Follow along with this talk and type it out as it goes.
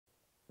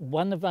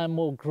One of our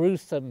more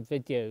gruesome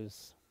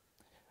videos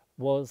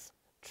was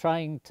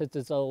trying to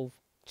dissolve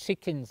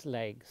chicken's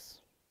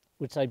legs,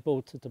 which I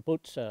bought at a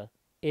butcher,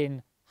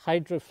 in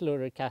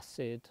hydrofluoric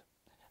acid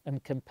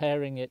and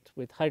comparing it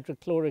with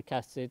hydrochloric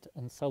acid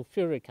and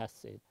sulfuric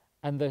acid.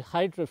 And the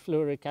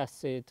hydrofluoric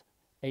acid,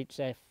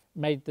 HF,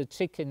 made the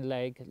chicken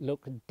leg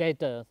look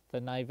deader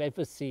than I've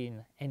ever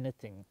seen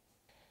anything.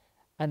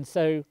 And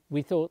so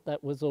we thought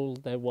that was all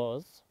there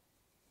was.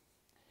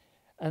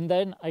 And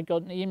then I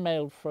got an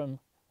email from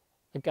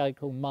a guy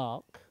called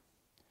Mark,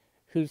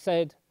 who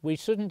said we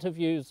shouldn't have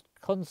used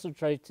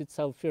concentrated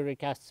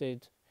sulfuric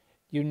acid.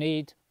 You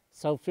need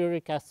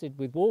sulfuric acid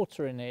with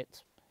water in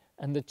it,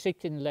 and the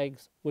chicken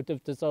legs would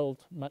have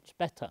dissolved much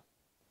better.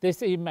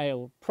 This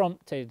email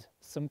prompted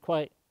some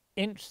quite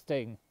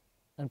interesting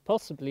and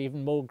possibly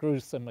even more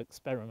gruesome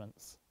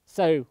experiments.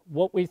 So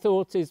what we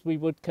thought is we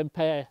would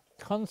compare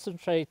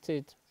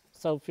concentrated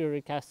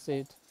sulfuric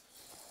acid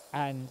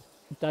and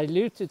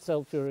diluted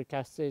sulfuric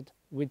acid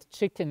with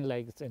chicken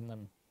legs in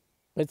them.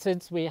 But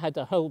since we had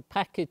a whole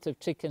packet of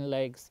chicken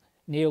legs,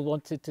 Neil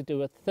wanted to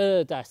do a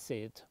third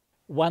acid,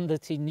 one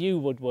that he knew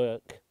would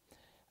work,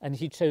 and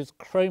he chose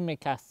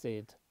chromic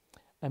acid,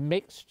 a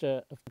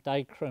mixture of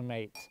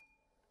dichromate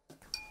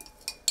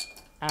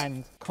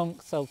and conch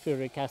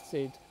sulfuric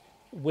acid,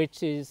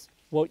 which is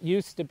what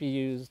used to be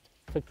used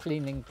for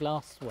cleaning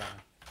glassware,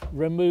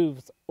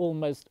 removes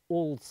almost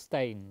all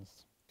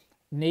stains.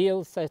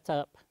 Neil set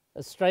up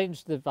a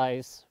strange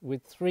device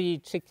with 3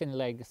 chicken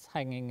legs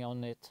hanging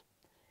on it,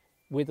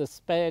 with a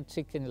spare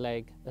chicken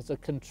leg as a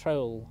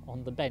control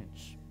on the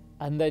bench.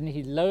 And then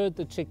he lowered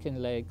the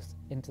chicken legs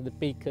into the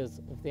beakers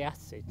of the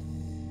acid.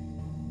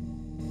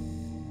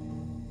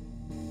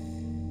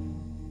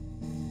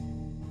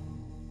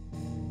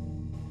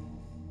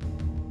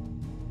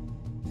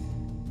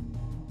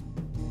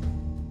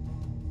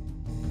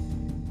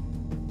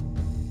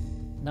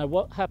 Now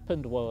what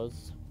happened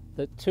was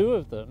that 2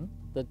 of them,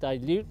 the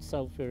dilute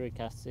sulfuric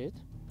acid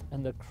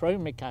and the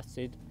chromic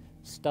acid,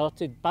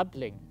 started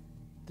bubbling.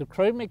 The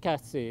chromic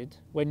acid,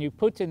 when you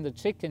put in the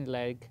chicken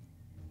leg,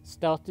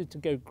 started to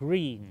go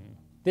green.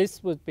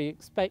 This would be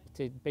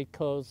expected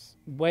because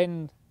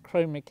when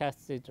chromic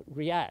acid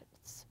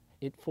reacts,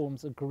 it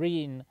forms a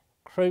green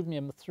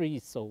chromium 3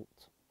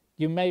 salt.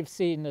 You may have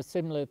seen a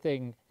similar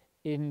thing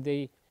in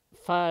the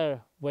fire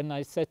when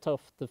I set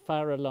off the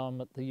fire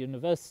alarm at the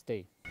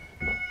university.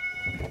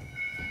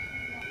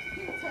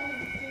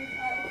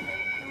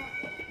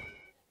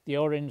 The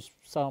orange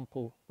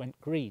sample went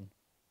green.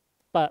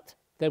 But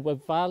there were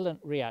violent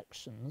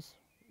reactions.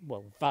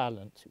 Well,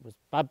 violent, it was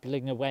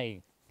bubbling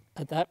away.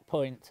 At that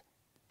point,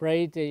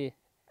 Brady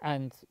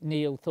and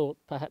Neil thought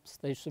perhaps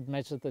they should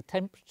measure the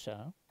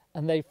temperature,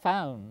 and they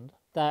found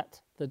that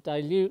the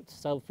dilute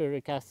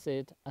sulfuric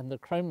acid and the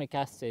chromic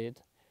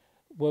acid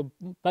were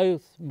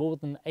both more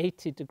than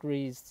 80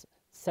 degrees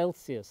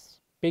Celsius,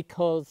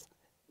 because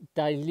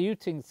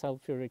diluting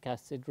sulfuric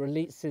acid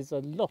releases a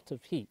lot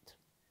of heat,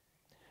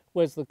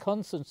 whereas the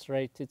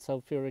concentrated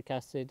sulfuric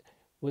acid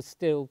was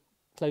still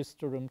close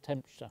to room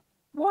temperature.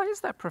 Why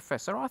is that,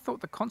 Professor? I thought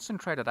the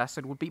concentrated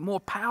acid would be more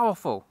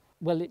powerful.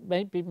 Well, it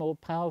may be more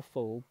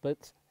powerful,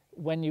 but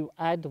when you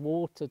add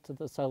water to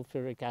the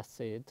sulfuric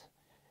acid,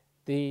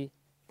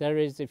 there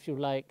is, if you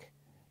like,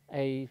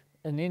 an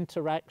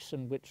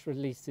interaction which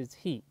releases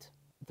heat.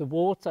 The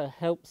water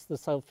helps the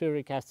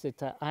sulfuric acid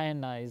to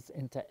ionize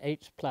into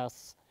H+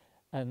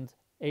 and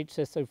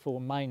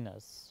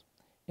HSO4-.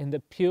 In the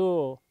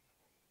pure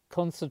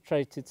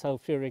concentrated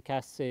sulfuric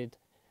acid,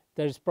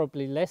 there's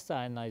probably less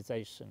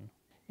ionization.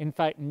 In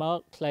fact,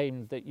 Mark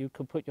claimed that you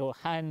could put your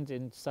hand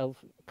in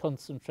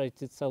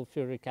concentrated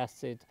sulfuric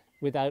acid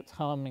without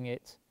harming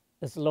it,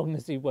 as long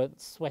as you weren't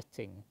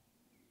sweating.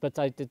 But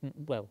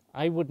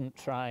I wouldn't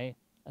try,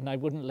 and I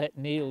wouldn't let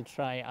Neil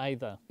try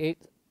either.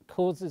 It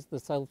causes the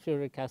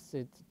sulfuric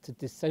acid to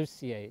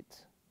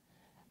dissociate,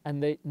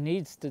 and it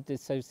needs to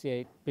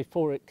dissociate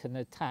before it can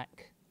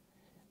attack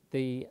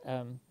the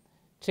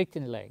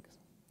chicken legs.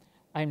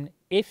 And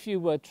if you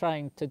were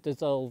trying to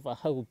dissolve a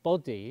whole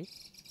body,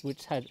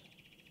 which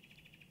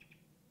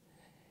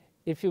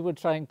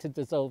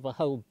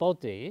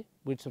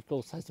of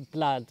course has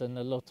blood and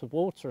a lot of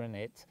water in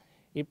it,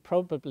 it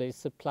probably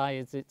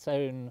supplies its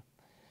own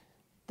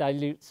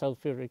dilute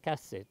sulfuric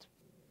acid.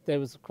 There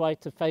was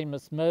quite a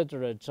famous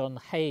murderer, John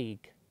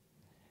Haig,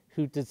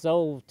 who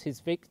dissolved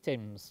his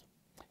victims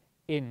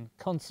in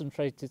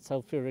concentrated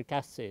sulfuric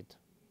acid,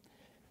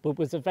 but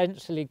was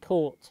eventually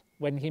caught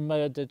when he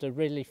murdered a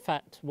really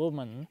fat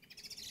woman,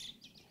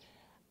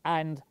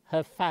 and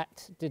her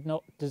fat did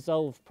not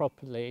dissolve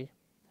properly,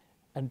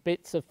 and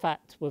bits of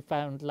fat were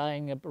found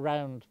lying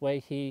around where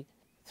he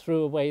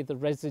threw away the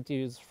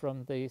residues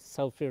from the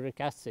sulfuric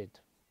acid.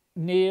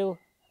 Neil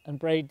and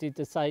Brady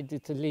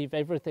decided to leave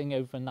everything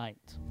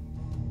overnight.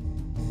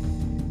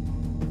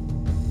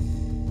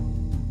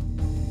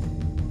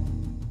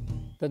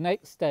 The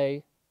next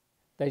day,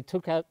 they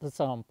took out the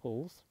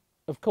samples.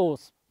 Of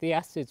course, the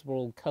acids were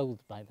all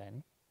cold by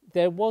then.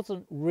 There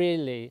wasn't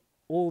really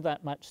all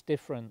that much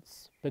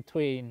difference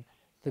between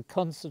the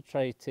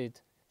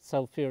concentrated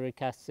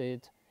sulfuric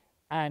acid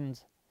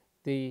and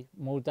the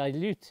more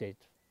diluted.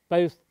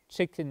 Both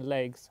chicken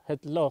legs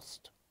had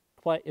lost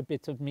quite a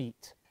bit of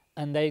meat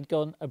and they'd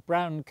gone a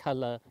brown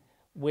colour,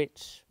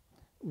 which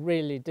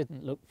really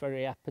didn't look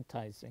very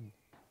appetizing.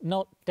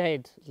 Not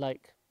dead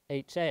like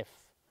HF,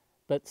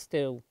 but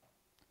still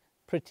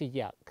pretty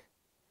yuck.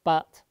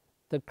 But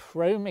the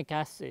chromic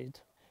acid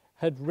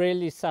had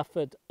really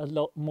suffered a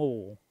lot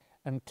more,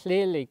 and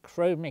clearly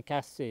chromic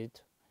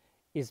acid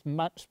is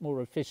much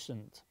more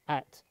efficient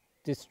at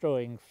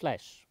destroying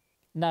flesh.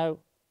 Now,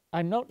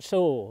 I'm not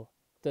sure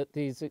that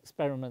these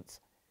experiments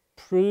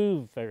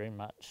prove very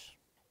much,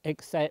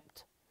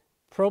 except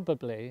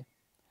probably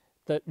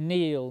that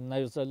Neil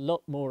knows a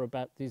lot more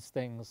about these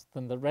things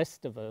than the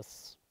rest of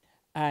us,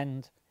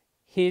 and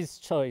his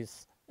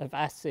choice of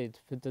acid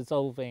for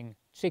dissolving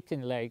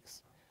chicken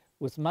legs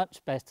was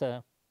much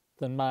better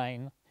than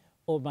mine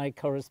or my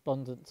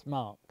correspondent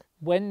Mark.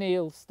 When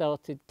Neil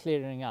started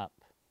clearing up,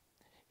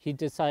 he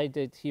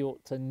decided he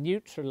ought to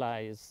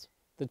neutralize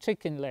the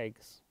chicken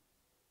legs.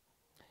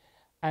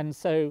 And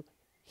so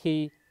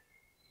he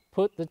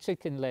put the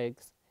chicken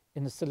legs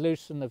in a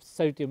solution of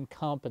sodium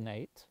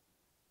carbonate.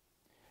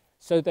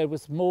 So there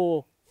was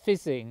more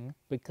fizzing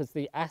because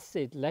the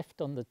acid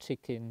left on the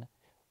chicken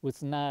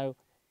was now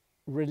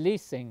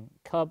releasing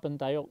carbon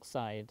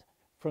dioxide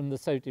from the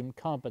sodium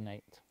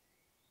carbonate.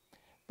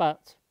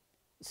 But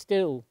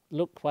still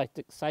looked quite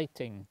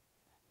exciting,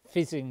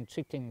 fizzing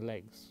chicken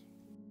legs.